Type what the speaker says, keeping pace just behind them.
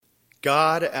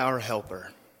God, our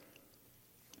helper,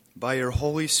 by your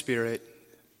Holy Spirit,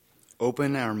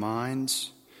 open our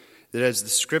minds, that as the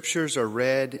Scriptures are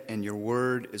read and your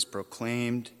word is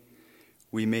proclaimed,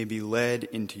 we may be led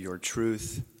into your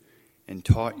truth and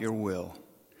taught your will.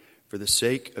 For the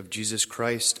sake of Jesus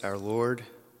Christ our Lord.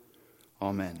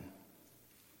 Amen.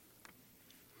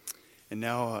 And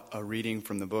now a reading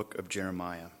from the book of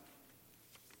Jeremiah.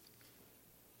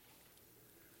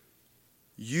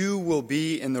 You will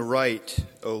be in the right,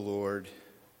 O Lord,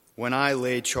 when I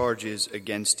lay charges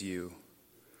against you.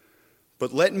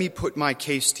 But let me put my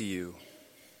case to you.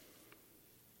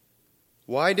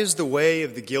 Why does the way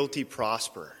of the guilty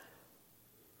prosper?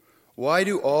 Why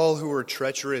do all who are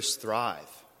treacherous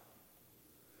thrive?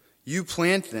 You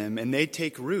plant them and they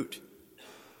take root.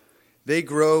 They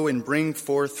grow and bring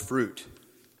forth fruit.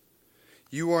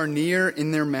 You are near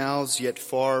in their mouths, yet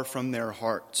far from their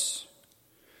hearts.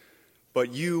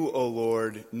 But you, O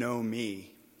Lord, know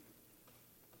me.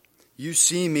 You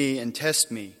see me and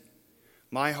test me.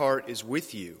 My heart is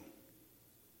with you.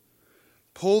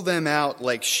 Pull them out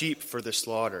like sheep for the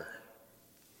slaughter,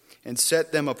 and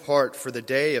set them apart for the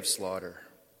day of slaughter.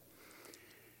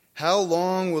 How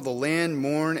long will the land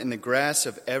mourn and the grass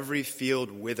of every field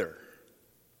wither?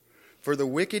 For the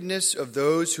wickedness of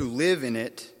those who live in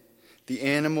it, the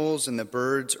animals and the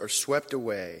birds are swept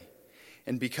away.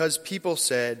 And because people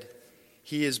said,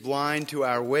 "He is blind to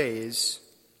our ways,"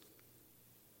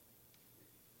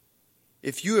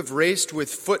 if you have raced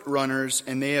with foot runners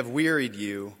and they have wearied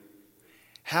you,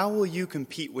 how will you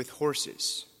compete with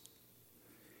horses?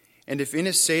 And if in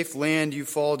a safe land you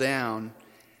fall down,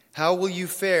 how will you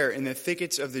fare in the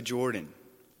thickets of the Jordan?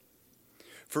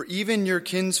 For even your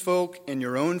kinsfolk and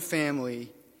your own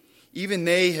family, even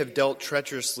they have dealt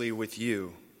treacherously with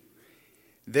you.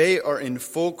 They are in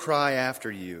full cry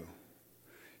after you.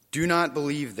 Do not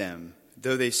believe them,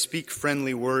 though they speak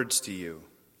friendly words to you.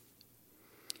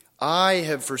 I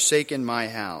have forsaken my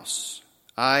house.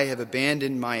 I have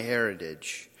abandoned my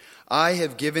heritage. I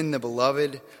have given the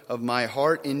beloved of my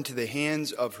heart into the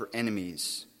hands of her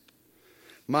enemies.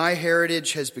 My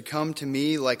heritage has become to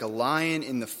me like a lion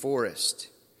in the forest.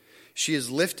 She has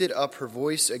lifted up her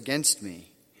voice against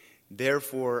me.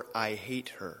 Therefore I hate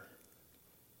her.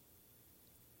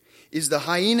 Is the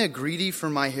hyena greedy for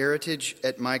my heritage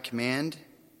at my command?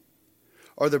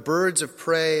 Are the birds of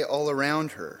prey all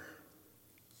around her?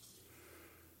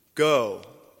 Go,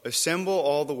 assemble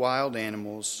all the wild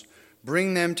animals,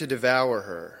 bring them to devour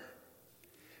her.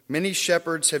 Many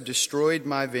shepherds have destroyed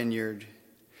my vineyard.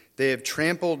 They have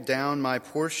trampled down my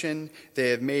portion. They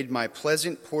have made my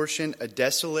pleasant portion a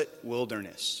desolate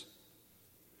wilderness.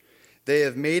 They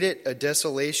have made it a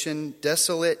desolation.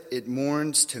 Desolate it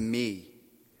mourns to me.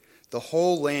 The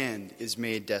whole land is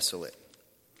made desolate.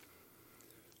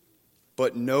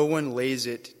 But no one lays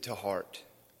it to heart.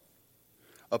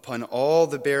 Upon all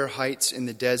the bare heights in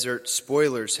the desert,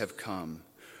 spoilers have come.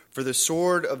 For the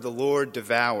sword of the Lord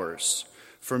devours.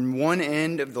 From one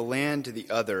end of the land to the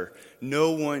other,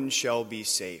 no one shall be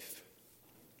safe.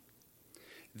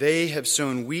 They have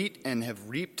sown wheat and have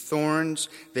reaped thorns.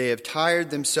 They have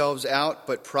tired themselves out,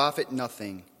 but profit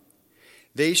nothing.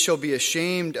 They shall be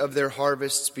ashamed of their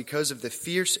harvests because of the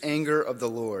fierce anger of the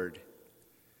Lord.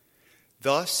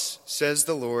 Thus says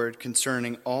the Lord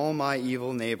concerning all my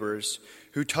evil neighbors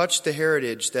who touch the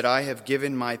heritage that I have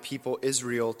given my people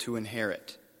Israel to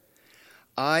inherit.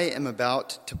 I am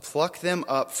about to pluck them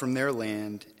up from their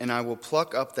land, and I will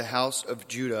pluck up the house of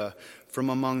Judah from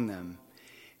among them.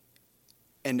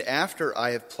 And after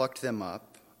I have plucked them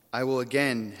up, I will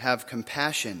again have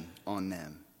compassion on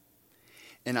them.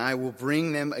 And I will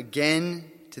bring them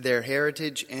again to their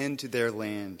heritage and to their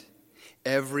land,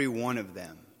 every one of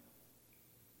them.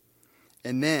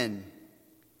 And then,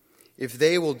 if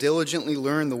they will diligently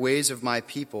learn the ways of my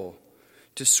people,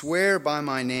 to swear by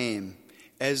my name,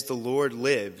 as the Lord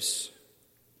lives,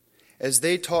 as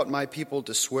they taught my people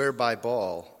to swear by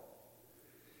Baal,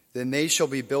 then they shall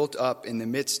be built up in the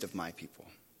midst of my people.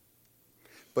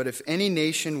 But if any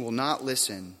nation will not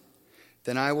listen,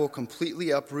 then I will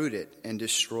completely uproot it and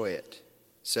destroy it,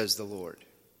 says the Lord.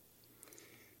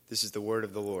 This is the word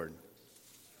of the Lord.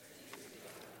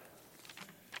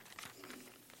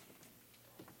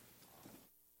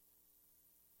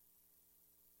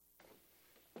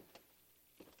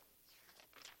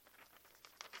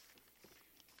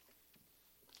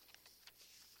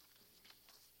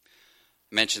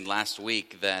 Mentioned last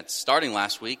week that starting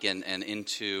last week and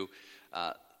into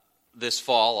this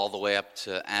fall, all the way up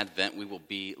to Advent, we will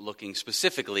be looking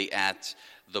specifically at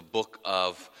the book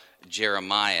of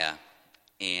Jeremiah.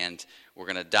 And We're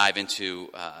going to dive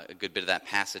into a good bit of that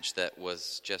passage that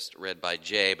was just read by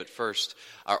Jay. But first,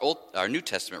 our New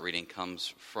Testament reading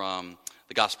comes from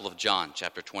the Gospel of John,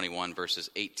 chapter 21, verses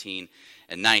 18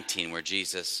 and 19, where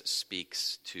Jesus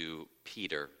speaks to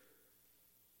Peter.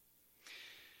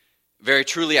 Very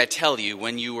truly I tell you,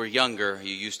 when you were younger,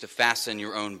 you used to fasten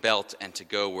your own belt and to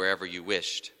go wherever you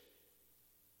wished.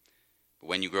 But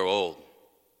when you grow old,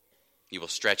 you will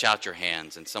stretch out your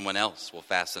hands, and someone else will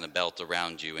fasten a belt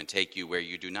around you and take you where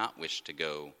you do not wish to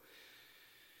go.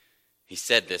 He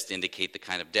said this to indicate the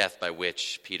kind of death by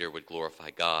which Peter would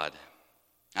glorify God.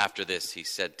 After this, he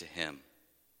said to him,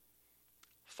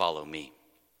 "Follow me."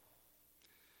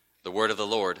 The word of the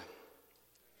Lord.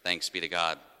 Thanks be to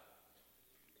God.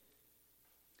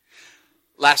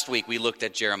 Last week, we looked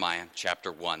at Jeremiah chapter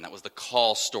 1. That was the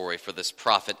call story for this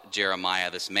prophet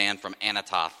Jeremiah, this man from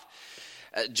Anathoth.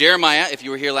 Jeremiah, if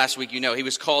you were here last week, you know he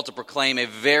was called to proclaim a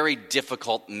very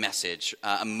difficult message,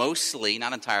 mostly,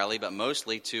 not entirely, but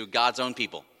mostly to God's own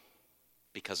people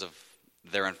because of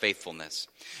their unfaithfulness.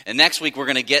 And next week, we're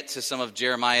going to get to some of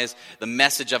Jeremiah's, the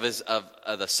message of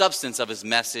the substance of his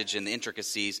message and the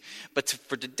intricacies. But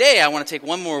for today, I want to take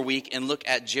one more week and look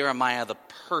at Jeremiah the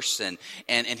person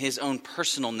and his own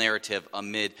personal narrative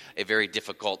amid a very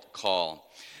difficult call.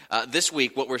 This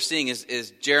week, what we're seeing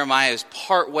is Jeremiah is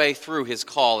partway through his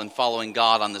call and following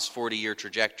God on this 40-year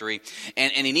trajectory.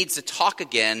 And he needs to talk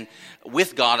again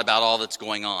with God about all that's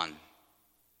going on.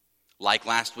 Like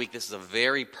last week, this is a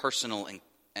very personal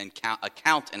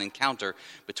account and encounter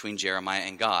between Jeremiah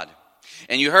and God.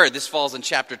 And you heard, this falls in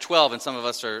chapter 12, and some of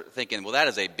us are thinking, well, that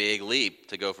is a big leap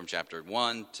to go from chapter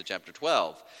 1 to chapter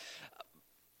 12.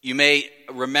 You may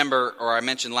remember, or I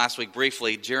mentioned last week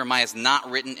briefly, Jeremiah is not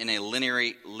written in a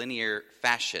linear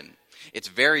fashion. It's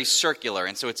very circular,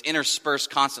 and so it's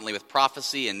interspersed constantly with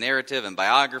prophecy and narrative and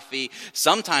biography,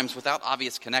 sometimes without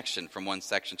obvious connection from one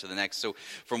section to the next. So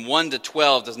from 1 to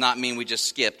 12 does not mean we just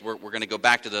skipped. We're going to go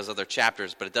back to those other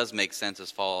chapters, but it does make sense as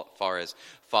far as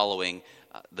following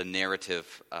the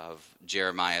narrative of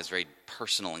Jeremiah's very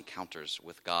personal encounters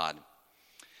with God.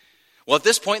 Well, at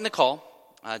this point in the call,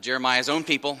 Jeremiah's own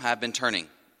people have been turning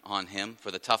on him for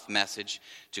the tough message,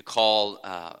 to call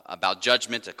about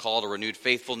judgment, a call to renewed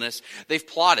faithfulness. They've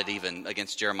plotted even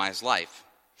against Jeremiah's life.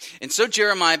 And so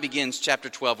Jeremiah begins chapter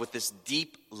 12 with this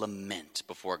deep lament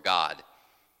before God,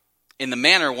 in the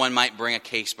manner one might bring a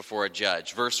case before a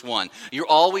judge. Verse 1, "You're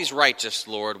always righteous,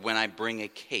 Lord, when I bring a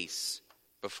case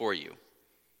before you."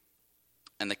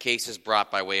 And the case is brought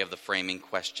by way of the framing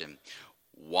question: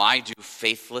 why do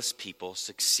faithless people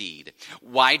succeed?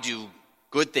 Why do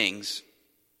good things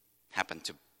happen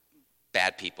to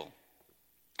bad people?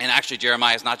 And actually,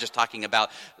 Jeremiah is not just talking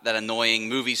about that annoying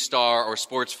movie star or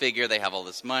sports figure. They have all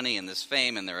this money and this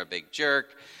fame, and they're a big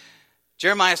jerk.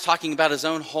 Jeremiah is talking about his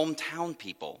own hometown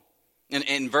people.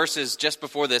 In verses just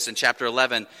before this, in chapter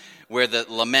 11, where the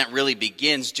lament really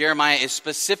begins, Jeremiah is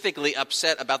specifically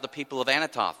upset about the people of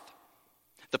Anathoth,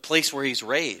 the place where he's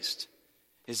raised,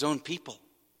 his own people.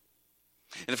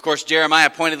 And of course, Jeremiah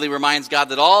pointedly reminds God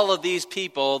that all of these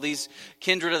people, these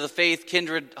kindred of the faith,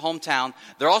 kindred hometown,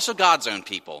 they're also God's own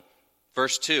people.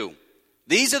 Verse 2,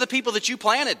 "These are the people that you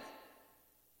planted."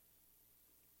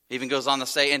 He even goes on to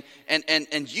say,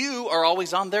 and you are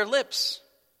always on their lips.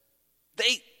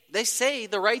 They say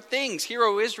the right things. "Hear,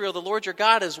 O Israel, the Lord your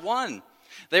God is one."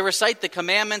 They recite the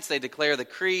commandments, they declare the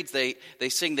creeds, they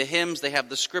sing the hymns, they have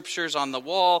the scriptures on the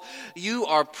wall. You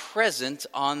are present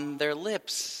on their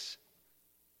lips.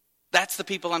 That's the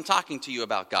people I'm talking to you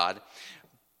about, God.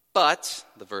 But,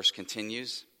 the verse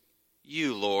continues,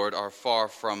 "You, Lord, are far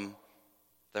from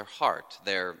their heart,"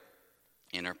 their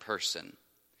inner person.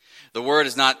 The word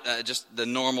is not just the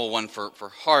normal one for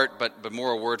heart, but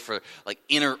more a word for like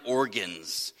inner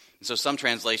organs. And so some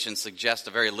translations suggest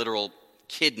a very literal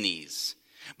kidneys.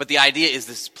 But the idea is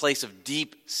this place of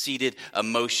deep-seated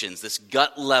emotions, this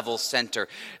gut-level center.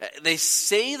 They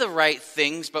say the right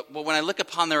things, but when I look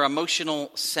upon their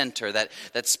emotional center,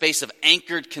 that space of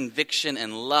anchored conviction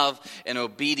and love and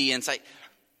obedience,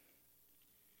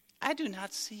 I do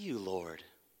not see you, Lord.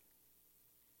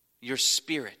 Your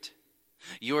spirit,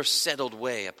 your settled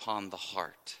way upon the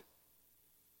heart.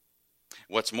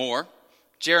 What's more,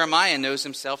 Jeremiah knows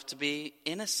himself to be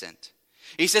innocent.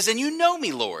 He says, "And you know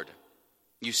me, Lord.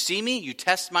 You see me, you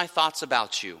test my thoughts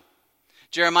about you."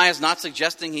 Jeremiah is not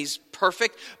suggesting he's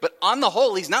perfect, but on the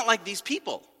whole, he's not like these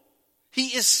people.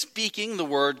 He is speaking the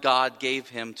word God gave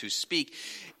him to speak,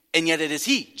 and yet it is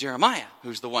he, Jeremiah,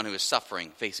 who's the one who is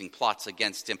suffering, facing plots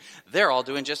against him. They're all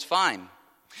doing just fine.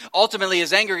 Ultimately,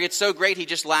 his anger gets so great, he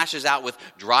just lashes out with,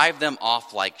 "Drive them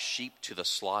off like sheep to the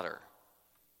slaughter."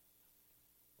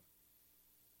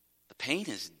 The pain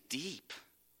is deep.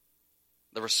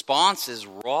 The response is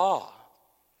raw.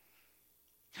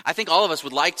 I think all of us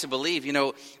would like to believe,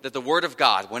 that the Word of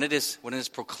God, when it is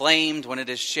proclaimed, when it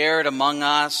is shared among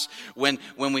us, when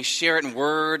we share it in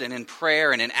word and in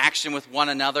prayer and in action with one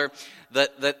another,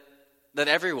 that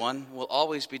everyone will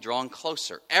always be drawn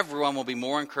closer. Everyone will be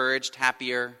more encouraged,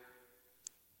 happier,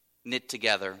 knit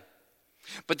together.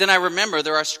 But then I remember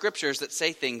there are scriptures that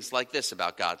say things like this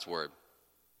about God's Word.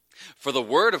 For the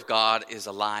Word of God is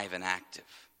alive and active,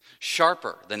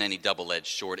 sharper than any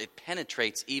double-edged sword. It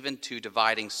penetrates even to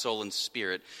dividing soul and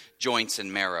spirit, joints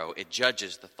and marrow. It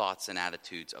judges the thoughts and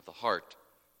attitudes of the heart.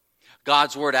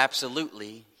 God's Word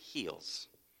absolutely heals.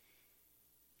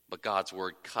 But God's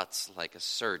Word cuts like a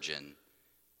surgeon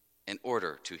in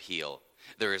order to heal.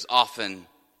 There is often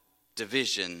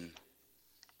division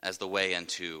as the way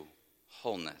unto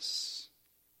wholeness.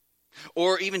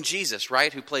 Or even Jesus,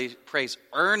 right, who prays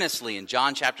earnestly in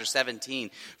John chapter 17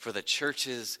 for the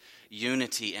church's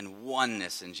unity and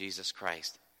oneness in Jesus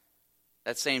Christ.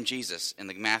 That same Jesus in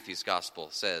the Matthew's gospel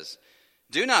says,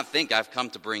 "Do not think I've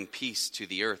come to bring peace to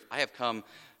the earth. I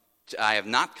have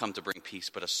not come to bring peace,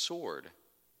 but a sword."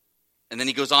 And then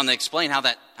he goes on to explain how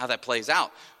that plays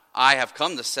out. I have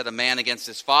come to set a man against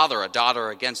his father, a daughter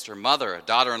against her mother, a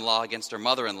daughter-in-law against her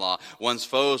mother-in-law. One's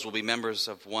foes will be members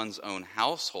of one's own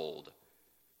household.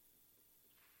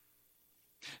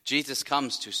 Jesus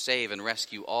comes to save and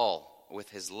rescue all with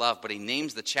his love, but he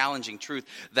names the challenging truth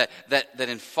that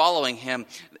in following him,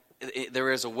 there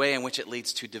is a way in which it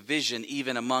leads to division,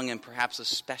 even among and perhaps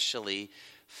especially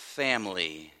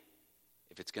family,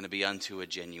 if it's going to be unto a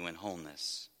genuine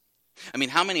wholeness. I mean,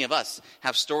 how many of us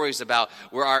have stories about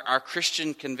where our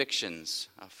Christian convictions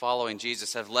of following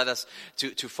Jesus have led us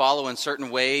to follow in certain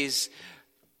ways,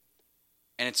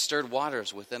 and it stirred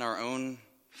waters within our own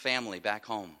family back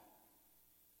home,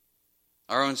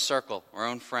 our own circle, our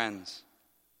own friends?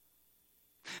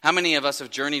 How many of us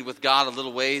have journeyed with God a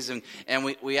little ways, and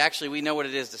we know what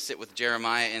it is to sit with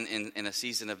Jeremiah in a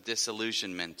season of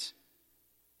disillusionment,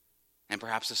 and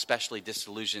perhaps especially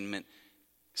disillusionment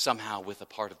somehow with a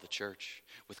part of the church,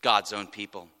 with God's own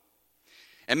people.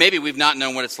 And maybe we've not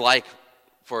known what it's like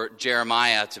for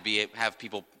Jeremiah to have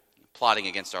people plotting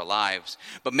against our lives.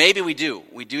 But maybe we do.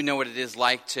 We do know what it is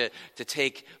like to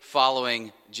take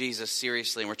following Jesus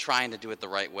seriously, and we're trying to do it the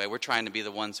right way. We're trying to be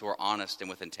the ones who are honest and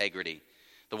with integrity,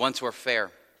 the ones who are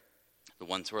fair, the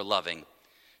ones who are loving,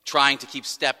 trying to keep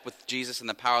step with Jesus and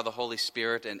the power of the Holy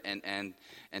Spirit and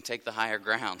take the higher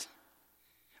ground.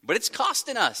 But it's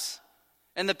costing us.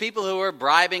 And the people who are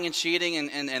bribing and cheating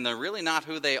and they're really not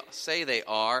who they say they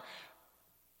are,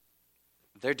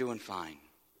 they're doing fine.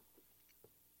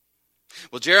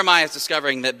 Well, Jeremiah is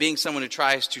discovering that being someone who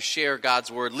tries to share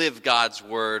God's word, live God's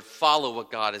word, follow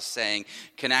what God is saying,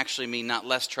 can actually mean not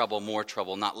less trouble, more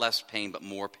trouble, not less pain, but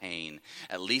more pain,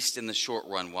 at least in the short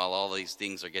run, while all these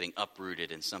things are getting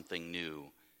uprooted and something new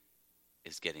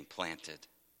is getting planted.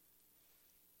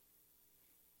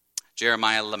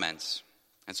 Jeremiah laments.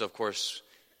 And so, of course,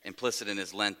 implicit in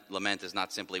his lament is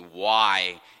not simply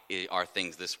why are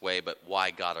things this way, but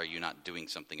why, God, are you not doing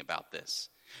something about this?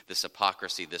 This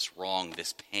hypocrisy, this wrong,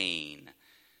 this pain.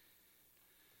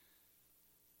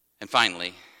 And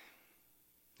finally,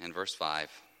 in verse 5,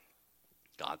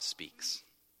 God speaks.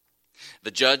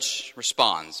 The judge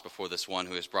responds before this one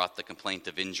who has brought the complaint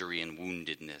of injury and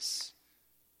woundedness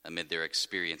amid their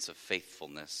experience of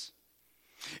faithfulness.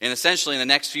 And essentially, in the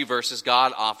next few verses,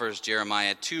 God offers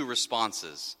Jeremiah two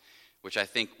responses, which I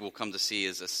think we'll come to see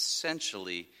is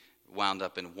essentially wound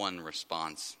up in one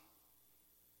response.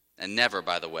 And never,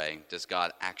 by the way, does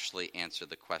God actually answer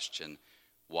the question,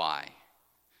 why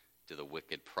do the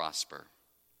wicked prosper?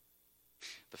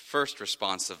 The first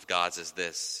response of God's is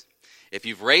this: if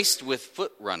you've raced with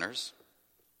foot runners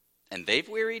and they've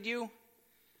wearied you,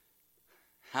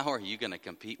 how are you going to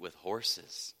compete with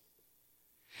horses?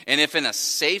 And if in a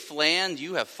safe land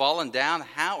you have fallen down,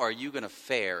 how are you going to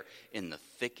fare in the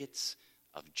thickets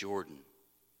of Jordan?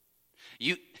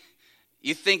 You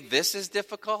think this is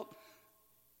difficult?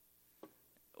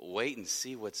 Wait and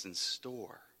see what's in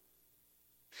store.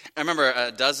 I remember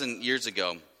a dozen years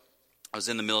ago, I was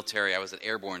in the military. I was at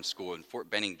airborne school in Fort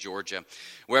Benning, Georgia,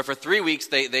 where for 3 weeks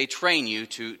they train you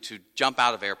to jump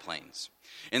out of airplanes.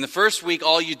 In the first week,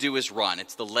 all you do is run.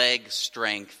 It's the leg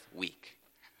strength week.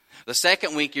 The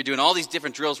second week, you're doing all these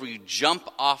different drills where you jump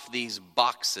off these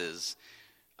boxes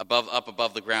up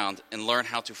above the ground and learn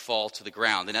how to fall to the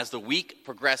ground. And as the week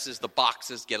progresses, the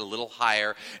boxes get a little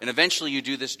higher, and eventually you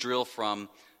do this drill from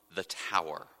the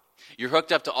tower. You're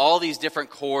hooked up to all these different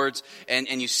cords, and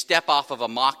you step off of a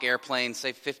mock airplane,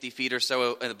 say 50 feet or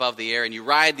so above the air, and you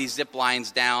ride these zip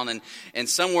lines down, and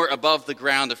somewhere above the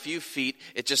ground, a few feet,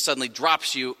 it just suddenly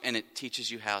drops you, and it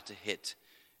teaches you how to hit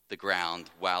the ground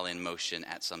while in motion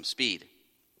at some speed.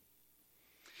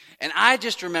 And I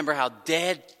just remember how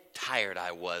dead tired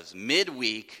I was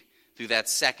midweek through that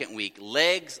second week.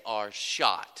 Legs are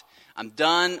shot. I'm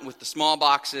done with the small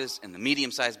boxes and the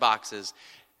medium-sized boxes,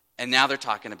 and now they're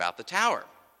talking about the tower.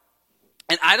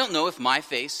 And I don't know if my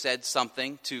face said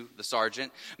something to the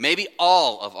sergeant. Maybe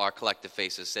all of our collective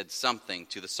faces said something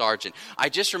to the sergeant. I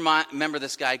just remember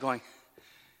this guy going,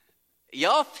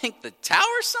 y'all think the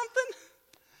tower's something?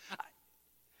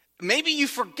 Maybe you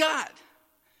forgot.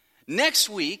 Next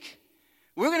week,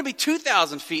 we're going to be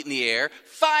 2,000 feet in the air,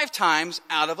 5 times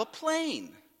out of a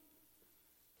plane.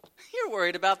 You're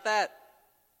worried about that.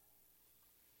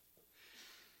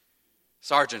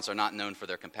 Sergeants are not known for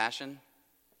their compassion.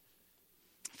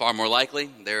 Far more likely,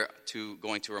 they're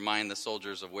going to remind the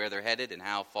soldiers of where they're headed and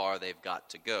how far they've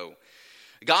got to go.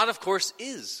 God, of course,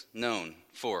 is known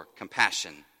for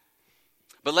compassion.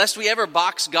 But lest we ever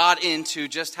box God into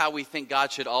just how we think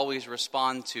God should always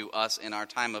respond to us in our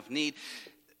time of need,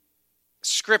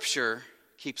 Scripture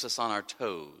keeps us on our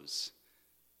toes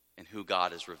in who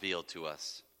God has revealed to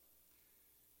us.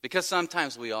 Because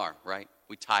sometimes we are, right?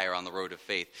 We tire on the road of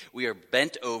faith. We are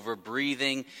bent over,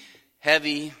 breathing,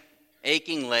 heavy,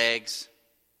 aching legs.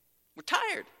 We're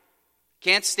tired.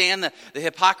 Can't stand the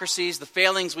hypocrisies, the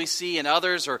failings we see in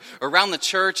others or around the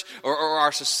church or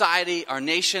our society, our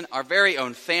nation, our very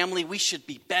own family. We should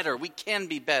be better. We can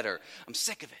be better. I'm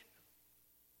sick of it.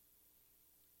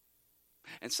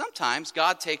 And sometimes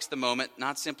God takes the moment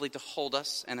not simply to hold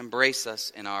us and embrace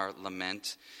us in our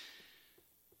lament,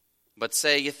 but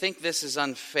say, you think this is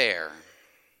unfair,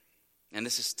 and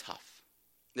this is tough.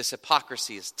 This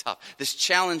hypocrisy is tough. This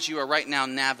challenge you are right now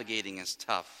navigating is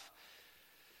tough.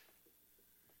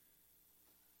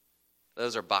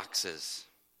 Those are boxes.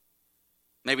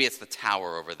 Maybe it's the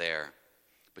tower over there,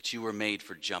 but you were made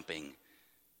for jumping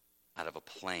out of a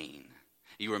plane.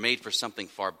 You were made for something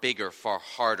far bigger, far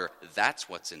harder. That's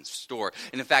what's in store.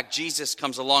 And in fact, Jesus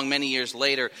comes along many years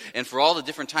later, and for all the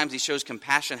different times he shows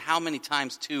compassion, how many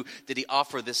times, too, did he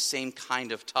offer this same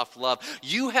kind of tough love?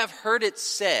 You have heard it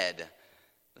said.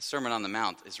 The Sermon on the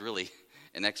Mount is really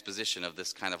an exposition of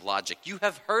this kind of logic. You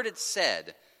have heard it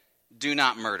said, do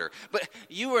not murder. But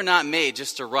you were not made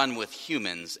just to run with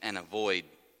humans and avoid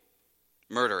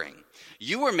murdering.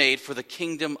 You were made for the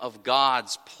kingdom of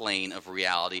God's plane of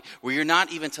reality, where you're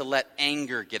not even to let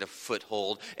anger get a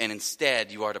foothold, and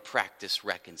instead you are to practice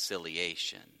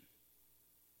reconciliation.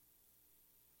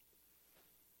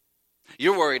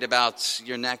 You're worried about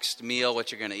your next meal,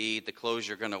 what you're going to eat, the clothes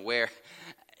you're going to wear.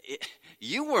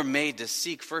 You were made to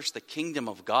seek first the kingdom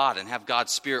of God and have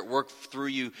God's Spirit work through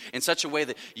you in such a way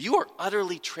that you are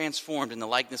utterly transformed in the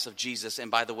likeness of Jesus, and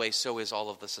by the way, so is all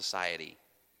of the society.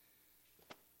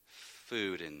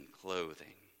 Food and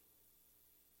clothing.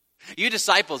 You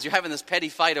disciples, you're having this petty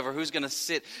fight over who's going to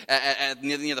sit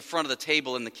near the front of the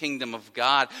table in the kingdom of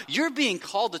God. You're being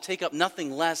called to take up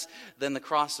nothing less than the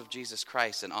cross of Jesus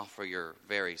Christ and offer your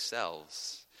very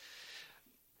selves.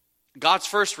 God's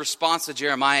first response to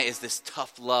Jeremiah is this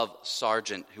tough love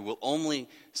sergeant who will only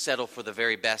settle for the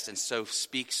very best and so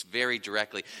speaks very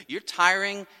directly. You're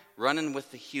tiring running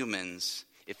with the humans.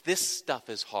 If this stuff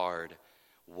is hard,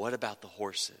 what about the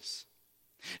horses?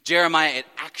 Jeremiah, it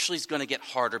actually is going to get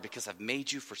harder because I've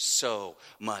made you for so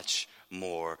much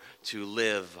more to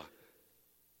live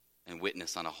and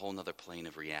witness on a whole nother plane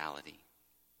of reality.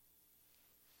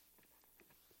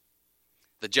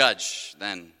 The judge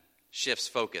then shifts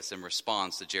focus and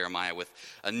responds to Jeremiah with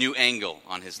a new angle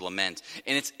on his lament.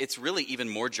 And it's really even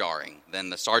more jarring than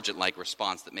the sergeant-like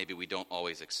response that maybe we don't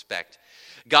always expect.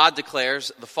 God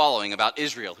declares the following about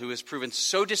Israel, who has proven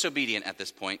so disobedient at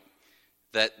this point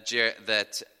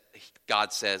that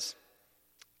God says,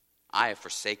 I have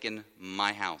forsaken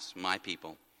my house, my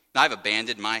people. I have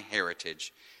abandoned my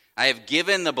heritage. I have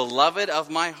given the beloved of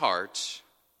my heart,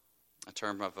 a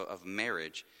term of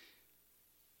marriage,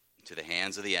 to the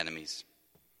hands of the enemies.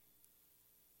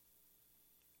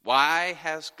 Why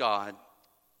has God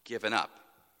given up?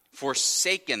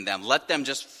 Forsaken them. Let them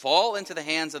just fall into the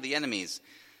hands of the enemies.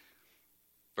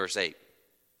 Verse 8.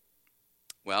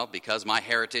 Well, because my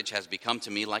heritage has become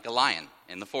to me like a lion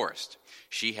in the forest.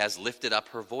 She has lifted up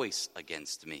her voice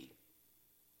against me.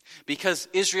 Because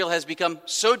Israel has become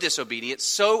so disobedient,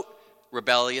 so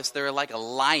rebellious, they're like a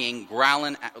lion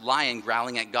growling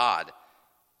at God.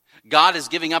 God is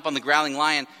giving up on the growling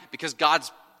lion because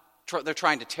they're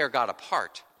trying to tear God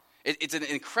apart. It's an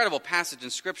incredible passage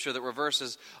in Scripture that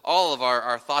reverses all of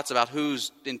our thoughts about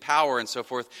who's in power and so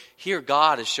forth. Here,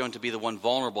 God is shown to be the one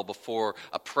vulnerable before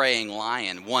a preying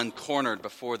lion, one cornered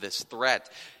before this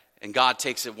threat. And God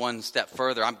takes it one step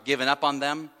further. I'm giving up on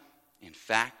them. In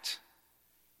fact,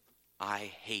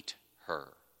 I hate her.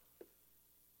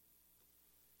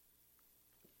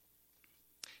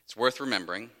 It's worth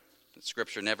remembering that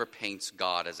Scripture never paints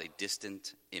God as a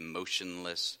distant,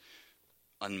 emotionless,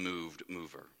 unmoved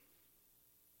mover.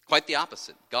 Quite the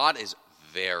opposite. God is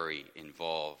very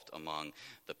involved among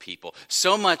the people.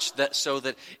 So much that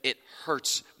it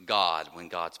hurts God when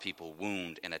God's people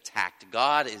wound and attacked.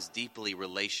 God is deeply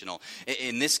relational.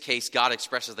 In this case, God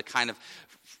expresses the kind of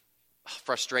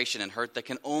frustration and hurt that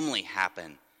can only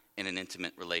happen in an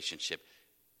intimate relationship.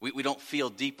 We don't feel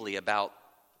deeply about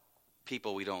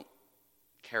people we don't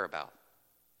care about.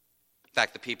 In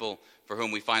fact, the people for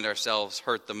whom we find ourselves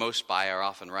hurt the most by are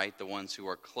often, right, the ones who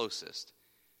are closest.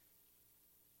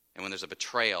 And when there's a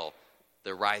betrayal,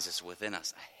 there rises within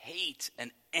us a hate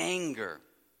and anger.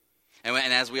 And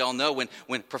as we all know,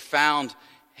 when profound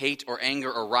hate or anger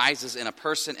arises in a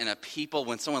person, in a people,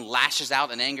 when someone lashes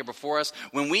out in anger before us,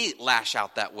 when we lash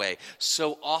out that way,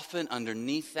 so often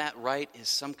underneath that, right, is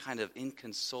some kind of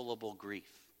inconsolable grief.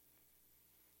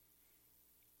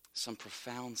 Some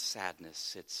profound sadness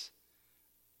sits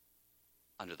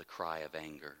under the cry of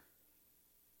anger.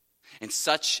 And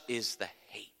such is the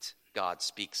hate God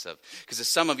speaks of. Because as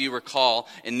some of you recall,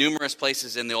 in numerous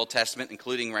places in the Old Testament,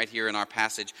 including right here in our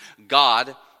passage,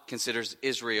 God considers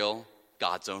Israel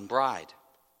God's own bride.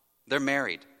 They're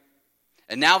married.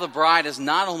 And now the bride has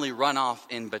not only run off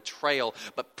in betrayal,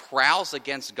 but prowls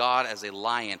against God as a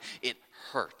lion. It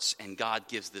hurts, and God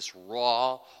gives this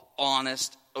raw,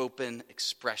 honest, open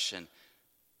expression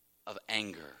of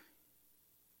anger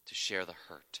to share the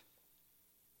hurt.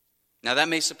 Now that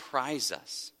may surprise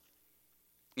us.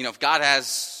 If God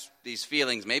has these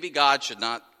feelings, maybe God should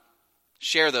not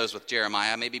share those with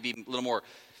Jeremiah. Maybe be a little more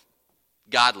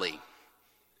godly.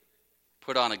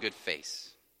 Put on a good face.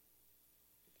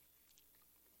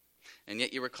 And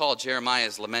yet you recall Jeremiah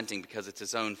is lamenting because it's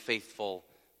his own faithful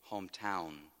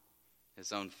hometown,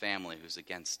 his own family who's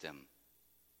against him.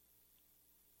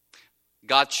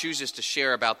 God chooses to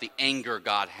share about the anger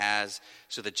God has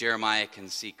so that Jeremiah can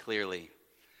see clearly.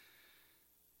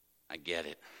 I get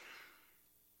it.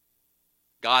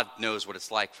 God knows what it's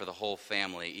like for the whole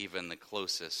family, even the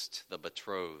closest, the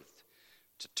betrothed,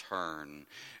 to turn.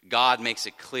 God makes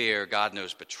it clear God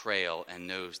knows betrayal and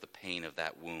knows the pain of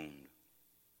that wound.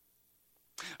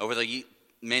 Over the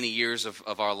many years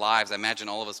of our lives, I imagine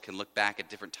all of us can look back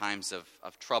at different times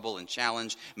of trouble and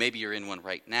challenge. Maybe you're in one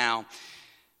right now.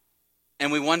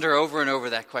 And we wonder over and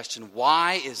over that question,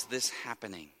 why is this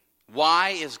happening? Why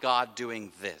is God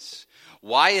doing this?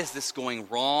 Why is this going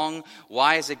wrong?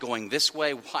 Why is it going this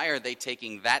way? Why are they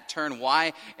taking that turn?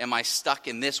 Why am I stuck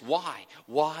in this? Why?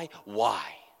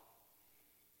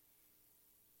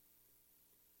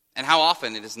 And how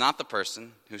often it is not the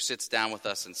person who sits down with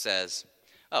us and says,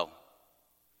 oh,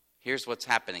 here's what's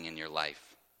happening in your life.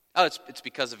 Oh, it's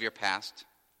because of your past.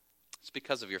 It's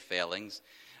because of your failings.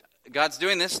 God's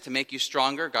doing this to make you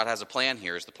stronger. God has a plan.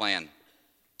 Here's the plan.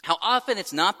 How often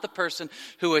it's not the person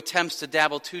who attempts to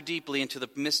dabble too deeply into the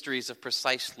mysteries of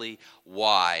precisely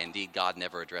why. Indeed, God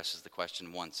never addresses the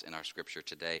question once in our scripture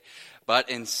today. But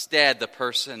instead, the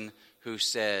person who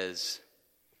says,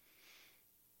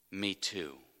 me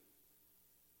too.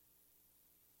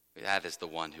 That is the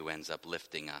one who ends up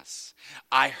lifting us.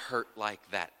 I hurt like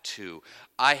that too.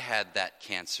 I had that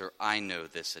cancer. I know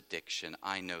this addiction.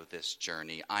 I know this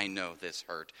journey. I know this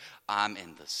hurt. I'm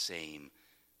in the same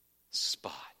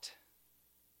spot.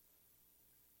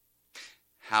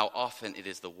 How often it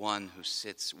is the one who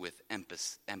sits with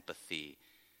empathy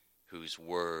whose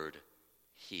word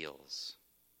heals.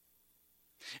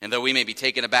 And though we may be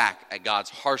taken aback at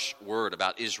God's harsh word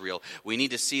about Israel, we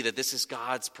need to see that this is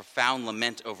God's profound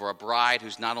lament over a bride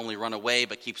who's not only run away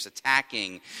but keeps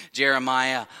attacking.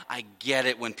 Jeremiah, I get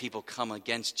it when people come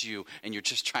against you and you're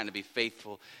just trying to be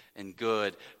faithful and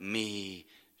good. Me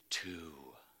too.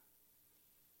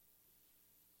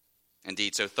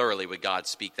 Indeed, so thoroughly would God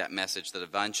speak that message that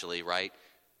eventually, right,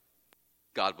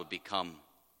 God would become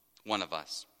one of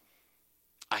us.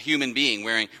 A human being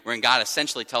wherein God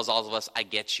essentially tells all of us, I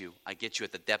get you at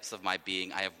the depths of my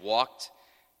being. I have walked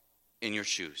in your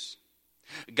shoes.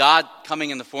 God coming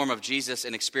in the form of Jesus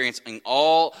and experiencing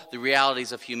all the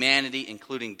realities of humanity,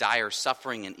 including dire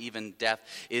suffering and even death,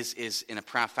 is in a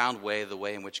profound way the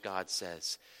way in which God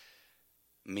says,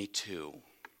 me too.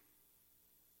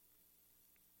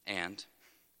 And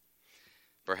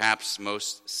perhaps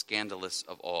most scandalous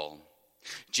of all,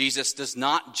 Jesus does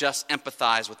not just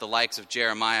empathize with the likes of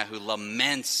Jeremiah, who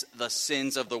laments the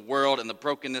sins of the world and the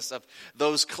brokenness of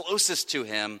those closest to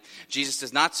him. Jesus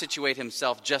does not situate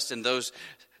himself just in the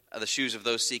shoes of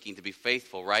those seeking to be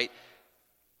faithful, right?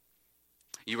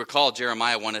 You recall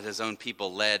Jeremiah wanted his own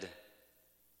people led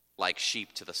like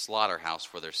sheep to the slaughterhouse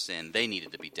for their sin. They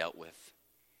needed to be dealt with.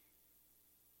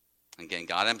 Again,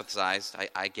 God empathized.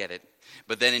 I get it.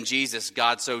 But then in Jesus,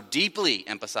 God so deeply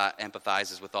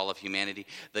empathizes with all of humanity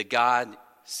that God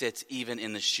sits even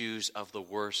in the shoes of the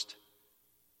worst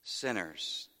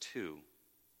sinners too.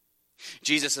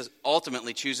 Jesus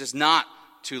ultimately chooses not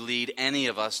to lead any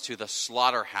of us to the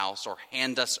slaughterhouse or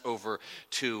hand us over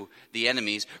to the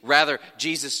enemies. Rather,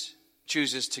 Jesus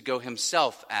chooses to go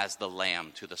himself as the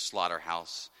lamb to the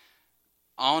slaughterhouse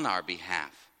on our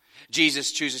behalf.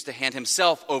 Jesus chooses to hand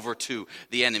himself over to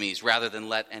the enemies rather than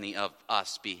let any of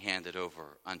us be handed over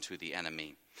unto the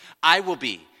enemy. I will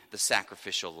be the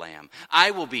sacrificial lamb.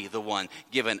 I will be the one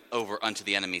given over unto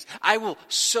the enemies. I will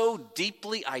so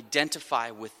deeply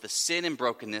identify with the sin and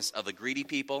brokenness of the greedy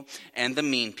people and the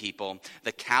mean people,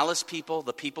 the callous people,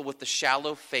 the people with the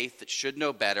shallow faith that should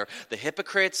know better, the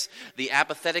hypocrites, the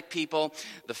apathetic people,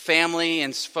 the family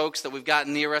and folks that we've got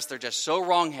near us. They're just so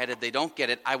wrong-headed, they don't get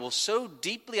it. I will so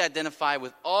deeply identify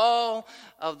with all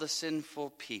of the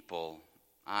sinful people.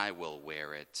 I will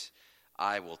wear it.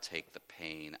 I will take the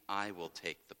pain. I will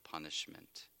take the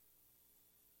punishment.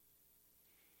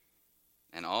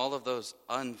 And all of those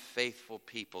unfaithful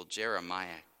people, Jeremiah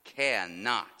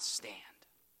cannot stand.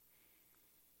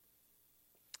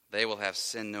 They will have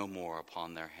sin no more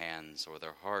upon their hands or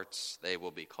their hearts. They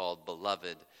will be called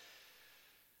beloved,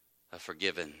 a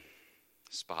forgiven,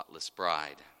 spotless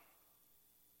bride.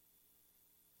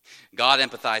 God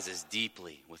empathizes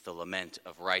deeply with the lament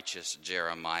of righteous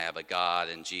Jeremiah, but God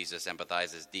and Jesus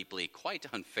empathizes deeply, quite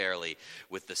unfairly,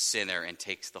 with the sinner and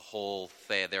takes their whole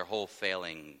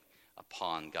failing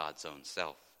upon God's own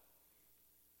self.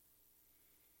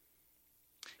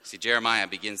 See, Jeremiah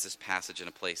begins this passage in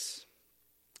a place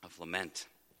of lament.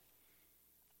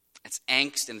 It's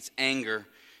angst and it's anger.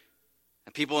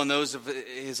 And people in those of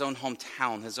his own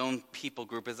hometown, his own people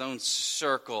group, his own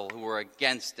circle who were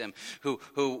against him, who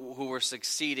were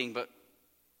succeeding but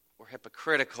were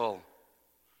hypocritical.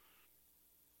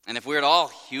 And if we're at all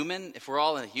human, if we're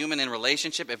all a human in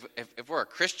relationship, if we're a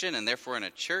Christian and therefore in a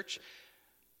church,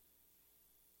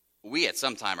 we at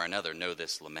some time or another know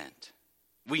this lament.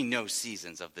 We know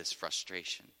seasons of this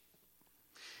frustration.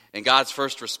 And God's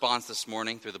first response this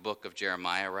morning through the book of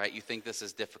Jeremiah, right? You think this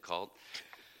is difficult.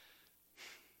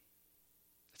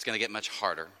 It's going to get much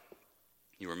harder.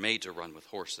 You were made to run with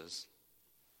horses.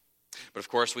 But of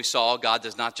course, we saw God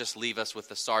does not just leave us with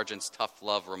the sergeant's tough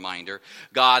love reminder.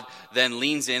 God then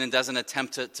leans in and doesn't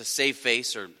attempt to save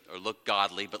face or look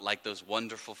godly, but like those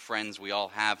wonderful friends we all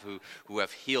have who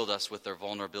have healed us with their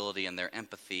vulnerability and their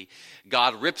empathy,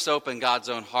 God rips open God's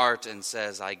own heart and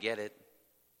says, I get it.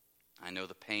 I know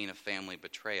the pain of family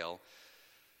betrayal.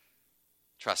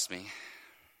 Trust me.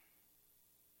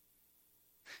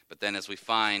 But then as we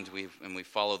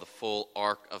follow the full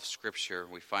arc of Scripture,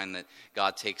 we find that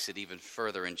God takes it even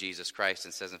further in Jesus Christ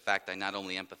and says, in fact, I not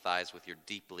only empathize with your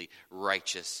deeply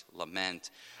righteous lament,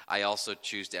 I also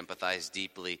choose to empathize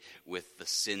deeply with the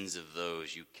sins of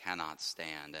those you cannot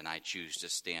stand. And I choose to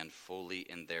stand fully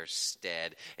in their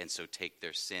stead and so take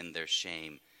their sin, their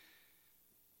shame,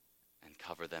 and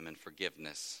cover them in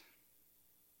forgiveness.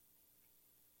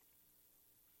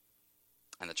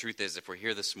 And the truth is, if we're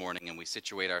here this morning and we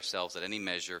situate ourselves at any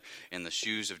measure in the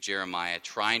shoes of Jeremiah,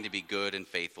 trying to be good and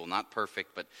faithful, not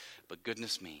perfect, but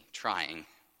goodness me, trying.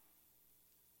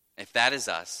 If that is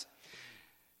us,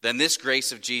 then this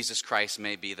grace of Jesus Christ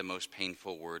may be the most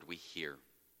painful word we hear.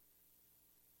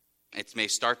 It may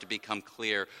start to become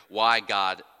clear why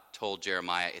God told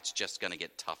Jeremiah it's just going to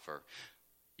get tougher.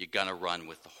 You're going to run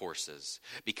with the horses.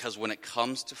 Because when it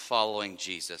comes to following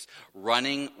Jesus,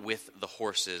 running with the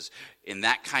horses in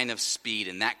that kind of speed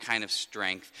and that kind of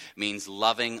strength means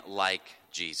loving like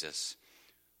Jesus,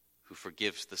 who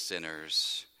forgives the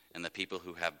sinners and the people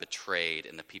who have betrayed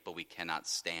and the people we cannot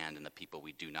stand and the people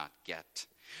we do not get.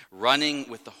 Running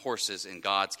with the horses in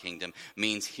God's kingdom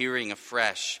means hearing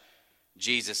afresh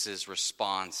Jesus'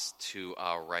 response to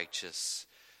our righteous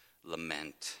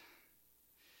lament.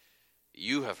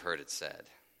 You have heard it said,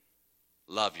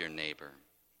 love your neighbor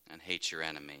and hate your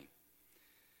enemy.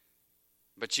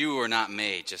 But you were not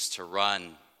made just to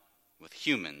run with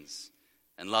humans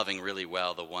and loving really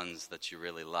well the ones that you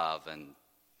really love and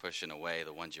pushing away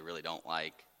the ones you really don't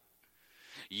like.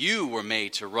 You were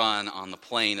made to run on the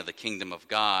plane of the kingdom of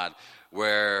God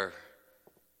where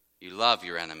You love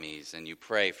your enemies and you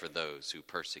pray for those who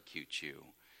persecute you.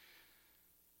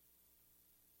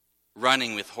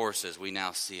 Running with horses, we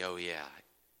now see, oh yeah,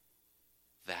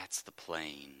 that's the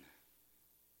plain.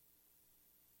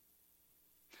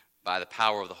 By the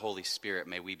power of the Holy Spirit,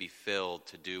 may we be filled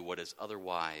to do what is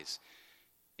otherwise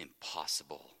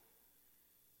impossible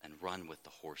and run with the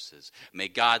horses. May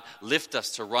God lift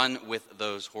us to run with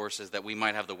those horses, that we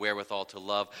might have the wherewithal to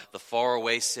love the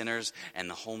faraway sinners and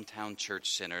the hometown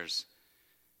church sinners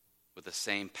with the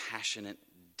same passionate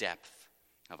depth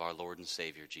of our Lord and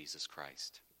Savior, Jesus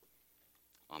Christ.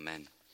 Amen.